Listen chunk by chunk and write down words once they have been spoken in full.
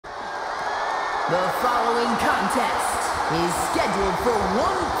The following contest is scheduled for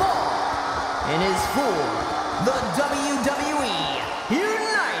one fall and is for the WWE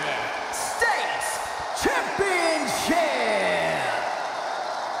United States Championship.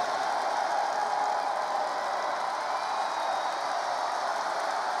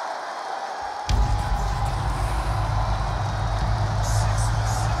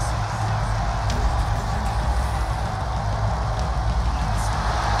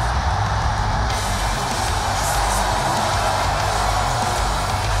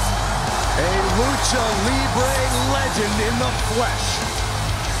 Lucha Libre legend in the flesh.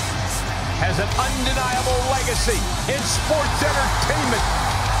 Has an undeniable legacy in sports entertainment.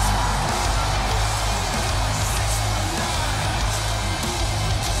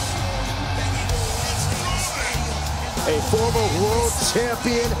 A former world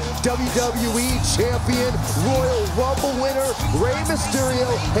champion, WWE champion, Royal Rumble winner, Rey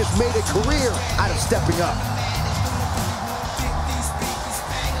Mysterio has made a career out of stepping up.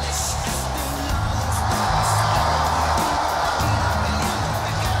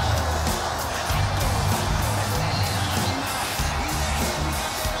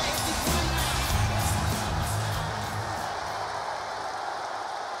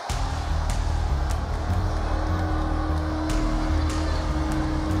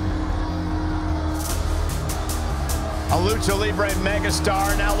 A Lucha Libre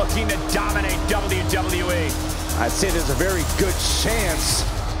megastar now looking to dominate WWE. I'd say there's a very good chance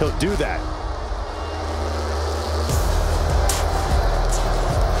he'll do that.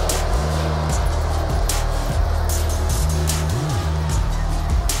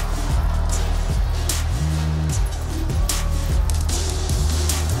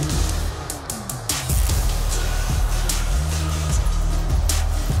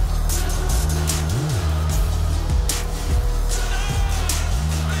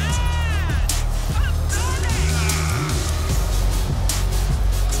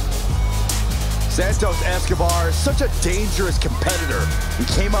 Santos Escobar is such a dangerous competitor. He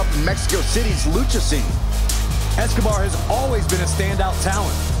came up in Mexico City's lucha scene. Escobar has always been a standout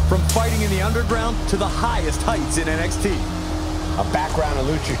talent, from fighting in the underground to the highest heights in NXT. A background in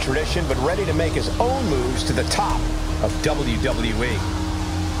lucha tradition, but ready to make his own moves to the top of WWE.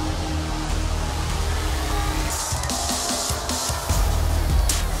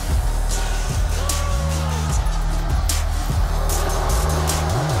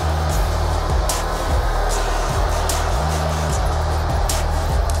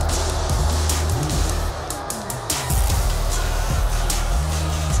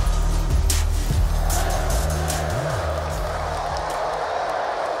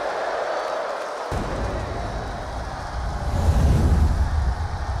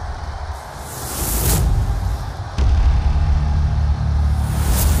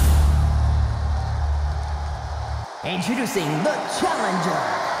 Introducing the challenger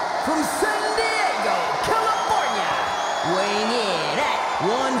from San Diego, California, weighing in at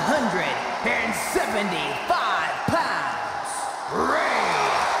 175 pounds, Rey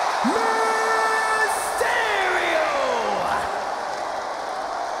Mysterio!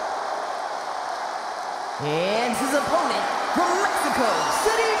 And his opponent from Mexico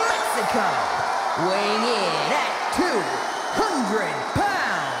City, Mexico, weighing in at 200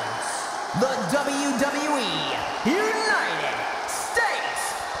 pounds, the WWE United States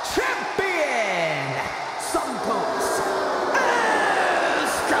Champion, Santos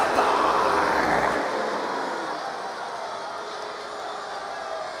Escobar.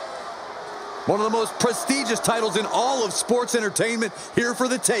 One of the most prestigious titles in all of sports entertainment, here for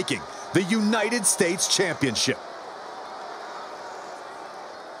the taking, the United States Championship.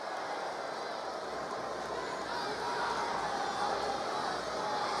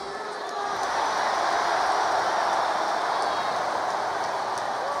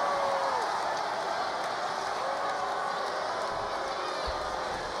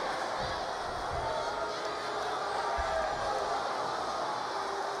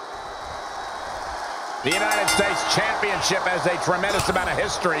 The United States Championship has a tremendous amount of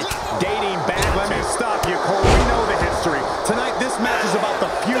history dating back Let me stop you, Cole. We know the history. Tonight, this match is about the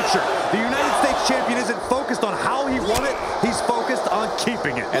future. The United States Champion isn't focused on how he won it. He's focused on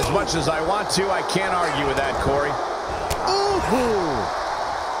keeping it. As much as I want to, I can't argue with that, Corey. Ooh.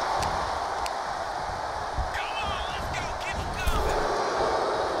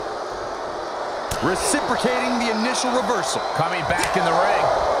 Reciprocating the initial reversal. Coming back in the ring.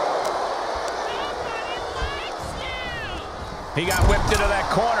 He got whipped into that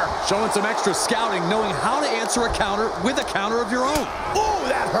corner. Showing some extra scouting, knowing how to answer a counter with a counter of your own. Ooh,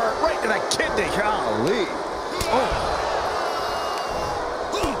 that hurt right to the kidney. Golly. Oh.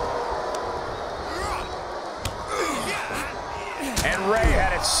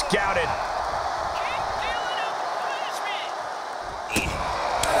 gets scouted.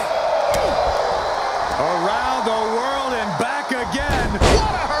 Around the world and back again.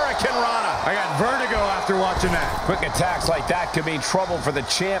 What a Hurricane Rana. I got vertigo after watching that. Quick attacks like that could mean trouble for the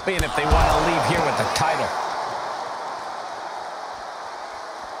champion if they want to leave here with the title.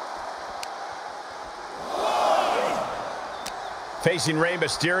 Facing Rey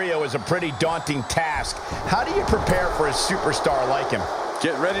Mysterio is a pretty daunting task. How do you prepare for a superstar like him?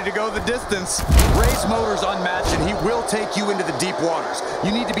 Get ready to go the distance. Rey's motor's unmatched, and he will take you into the deep waters.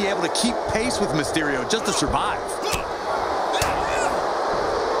 You need to be able to keep pace with Mysterio just to survive.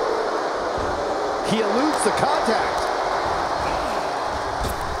 He eludes the contact.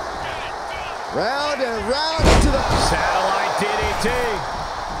 Round and round into the... Satellite DDT.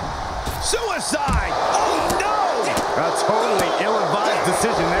 Suicide! Oh, no! A totally ill-advised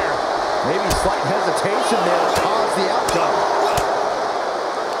decision there. Maybe slight hesitation there caused the outcome.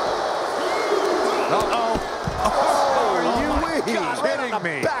 Uh-oh. Are you kidding right on the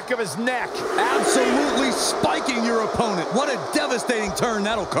me? back of his neck. Absolutely spiking your opponent. What a devastating turn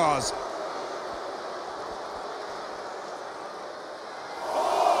that'll cause.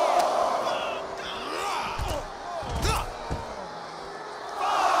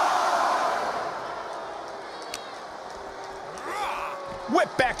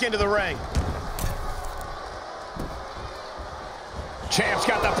 Whip back into the ring. Champ's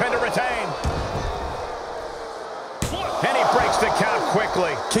got the pin to retain. And he breaks the count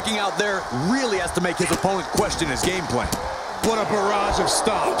quickly. Kicking out there really has to make his opponent question his game plan. What a barrage of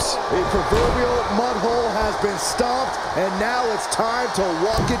stomps. The proverbial mud hole has been stomped, and now it's time to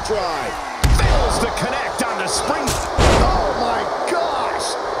walk it dry. Fails to connect on the spring. Oh my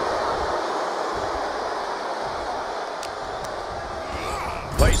gosh!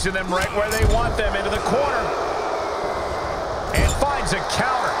 Placing them right where they want them, into the corner. And finds a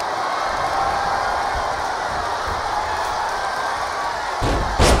counter.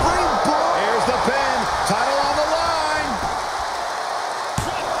 Springboard! Here's the pin. Title on the line.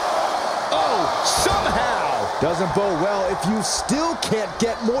 Oh, somehow. Doesn't bode well if you still can't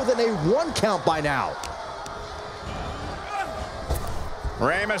get more than a 1 count by now.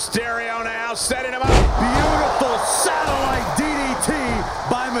 Rey Mysterio now setting him up. Beautiful satellite DDT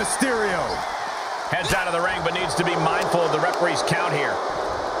by Mysterio. Heads out of the ring, but needs to be mindful of the referee's count here.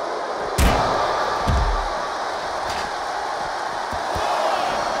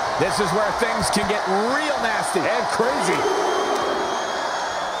 This is where things can get real nasty and crazy.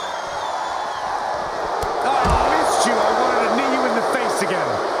 Oh, I missed you. I wanted to knee you in the face again.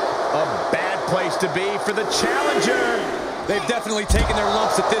 A bad place to be for the challenger. They've definitely taken their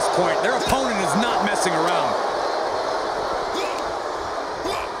lumps at this point. Their opponent is not messing around.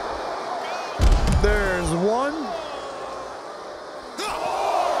 There's one.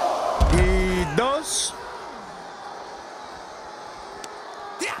 Y dos.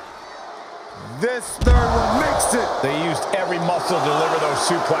 This third one makes it. They used every muscle to deliver those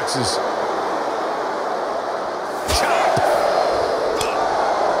suplexes. Chop.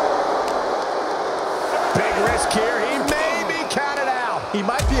 Big risk here. He may be counted out. He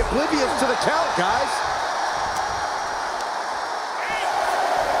might be oblivious to the count, guys.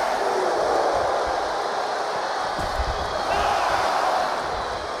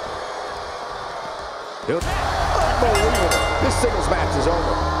 Unbelievable. This singles match is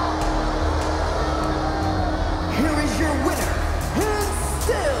over. Here is your winner, and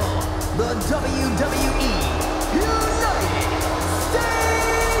still the WWE United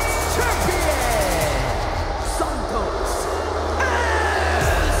States Champion, Santos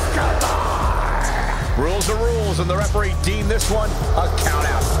Escobar. Rules are rules, and the referee deemed this one a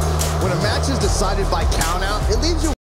countout. When a match is decided by countout, it leaves you